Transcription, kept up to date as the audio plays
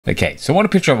Okay, so I want a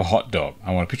picture of a hot dog.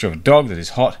 I want a picture of a dog that is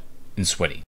hot and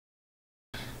sweaty.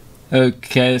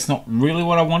 Okay, that's not really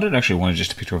what I wanted. Actually, I wanted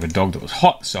just a picture of a dog that was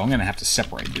hot, so I'm going to have to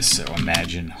separate this. So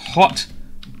imagine hot,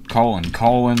 colon,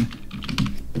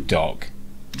 dog.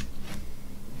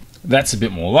 That's a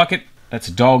bit more like it. That's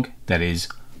a dog that is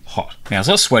hot. Now, it's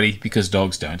not sweaty because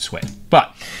dogs don't sweat,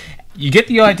 but you get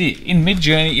the idea. In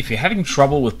Midjourney, if you're having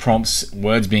trouble with prompts,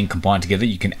 words being combined together,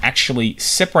 you can actually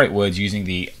separate words using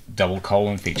the double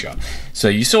colon feature. So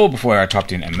you saw before I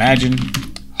typed in imagine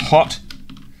hot,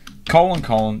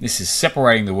 colon, this is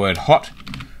separating the word hot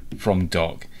from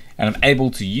dog. And I'm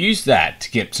able to use that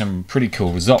to get some pretty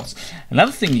cool results.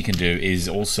 Another thing you can do is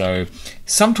also,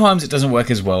 sometimes it doesn't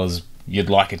work as well as you'd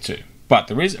like it to, but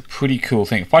there is a pretty cool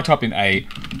thing. If I type in a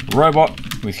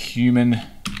robot with human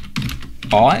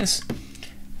eyes,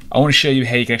 I want to show you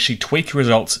how you can actually tweak your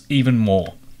results even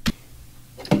more.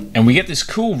 And we get this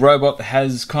cool robot that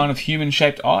has kind of human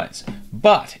shaped eyes.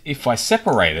 But if I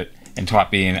separate it and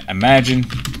type in imagine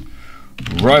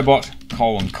robot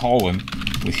colon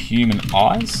with human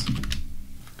eyes,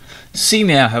 see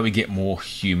now how we get more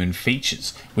human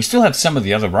features. We still have some of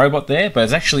the other robot there, but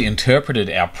it's actually interpreted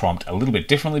our prompt a little bit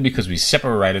differently because we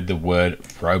separated the word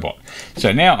robot.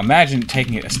 So now imagine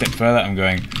taking it a step further and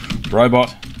going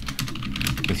robot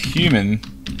with human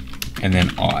and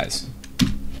then eyes.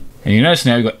 And you notice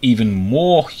now we've got even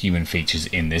more human features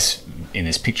in this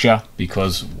picture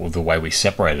because of the way we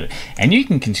separated it. And you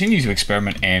can continue to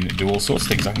experiment and do all sorts of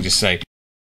things. I can just say,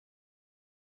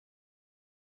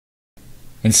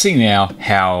 and see now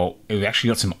how we've actually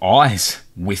got some eyes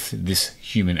with this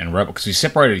human and robot because we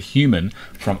separated human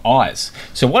from eyes.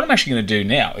 So what I'm actually going to do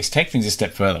now is take things a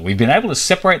step further. We've been able to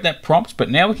separate that prompt,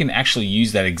 but now we can actually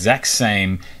use that exact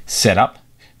same setup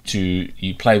to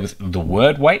play with the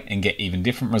word weight and get even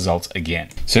different results again.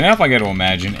 So now if I go to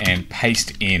imagine and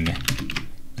paste in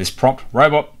this prompt,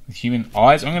 robot with human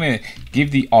eyes, I'm going to give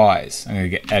the eyes, I'm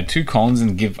going to add 2 colons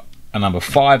and give a number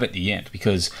 5 at the end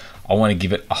because I want to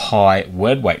give it a high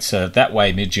word weight. So that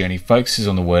way Midjourney focuses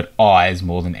on the word eyes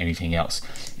more than anything else.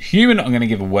 Human, I'm going to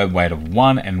give a word weight of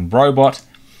 1 and robot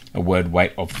a word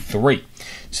weight of 3.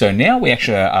 So now we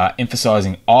actually are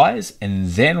emphasizing eyes and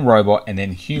then robot and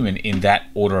then human in that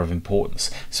order of importance.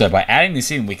 So by adding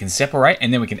this in, we can separate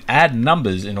and then we can add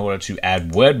numbers in order to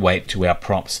add word weight to our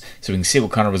prompts. So we can see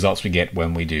what kind of results we get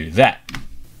when we do that.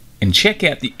 And check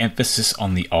out the emphasis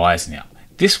on the eyes now.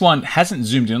 This one hasn't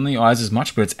zoomed in on the eyes as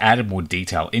much, but it's added more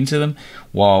detail into them,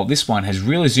 while this one has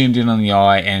really zoomed in on the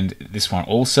eye and this one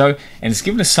also, and it's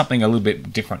given us something a little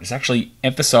bit different. It's actually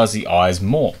emphasized the eyes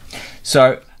more.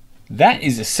 So that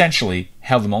is essentially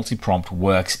how the multi-prompt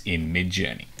works in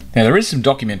Midjourney. Now there is some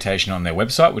documentation on their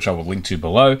website, which I will link to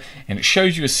below, and it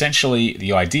shows you essentially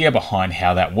the idea behind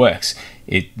how that works.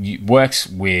 It works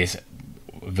with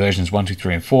versions 1, 2,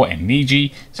 3, and 4 and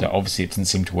Niji, so obviously it doesn't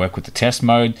seem to work with the test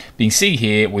mode. But you can see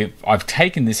here, I've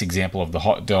taken this example of the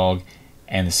hot dog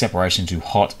and the separation to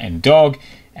hot and dog,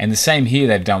 and the same here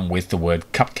they've done with the word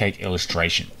cupcake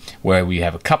illustration, where we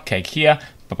have a cupcake here,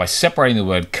 but by separating the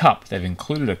word cup, they've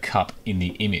included a cup in the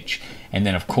image. And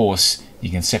then of course, you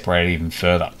can separate it even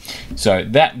further. So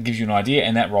that gives you an idea,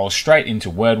 and that rolls straight into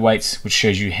word weights, which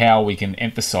shows you how we can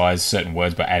emphasize certain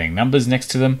words by adding numbers next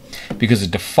to them, because the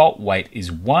default weight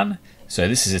is 1. So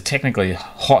this is a technically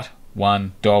hot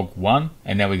 1, dog 1,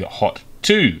 and now we got hot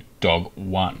 2, dog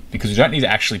 1, because we don't need to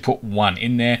actually put 1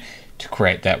 in there to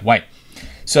create that weight.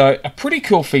 So a pretty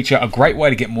cool feature, a great way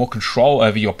to get more control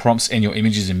over your prompts and your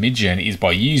images in Midjourney is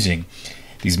by using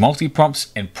these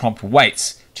multi-prompts and prompt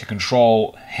weights to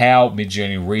control how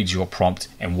Midjourney reads your prompt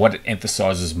and what it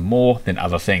emphasizes more than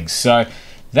other things. So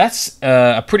that's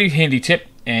a pretty handy tip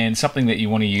and something that you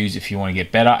want to use if you want to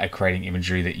get better at creating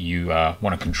imagery that you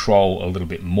want to control a little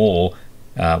bit more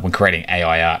when creating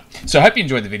AI art. So I hope you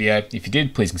enjoyed the video. If you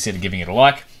did, please consider giving it a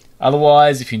like.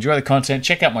 Otherwise, if you enjoy the content,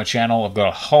 check out my channel. I've got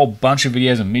a whole bunch of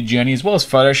videos on Midjourney as well as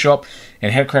Photoshop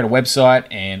and how to create a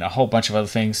website and a whole bunch of other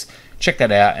things. Check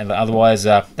that out. And otherwise,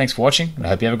 thanks for watching. And I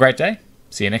hope you have a great day.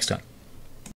 See you next time.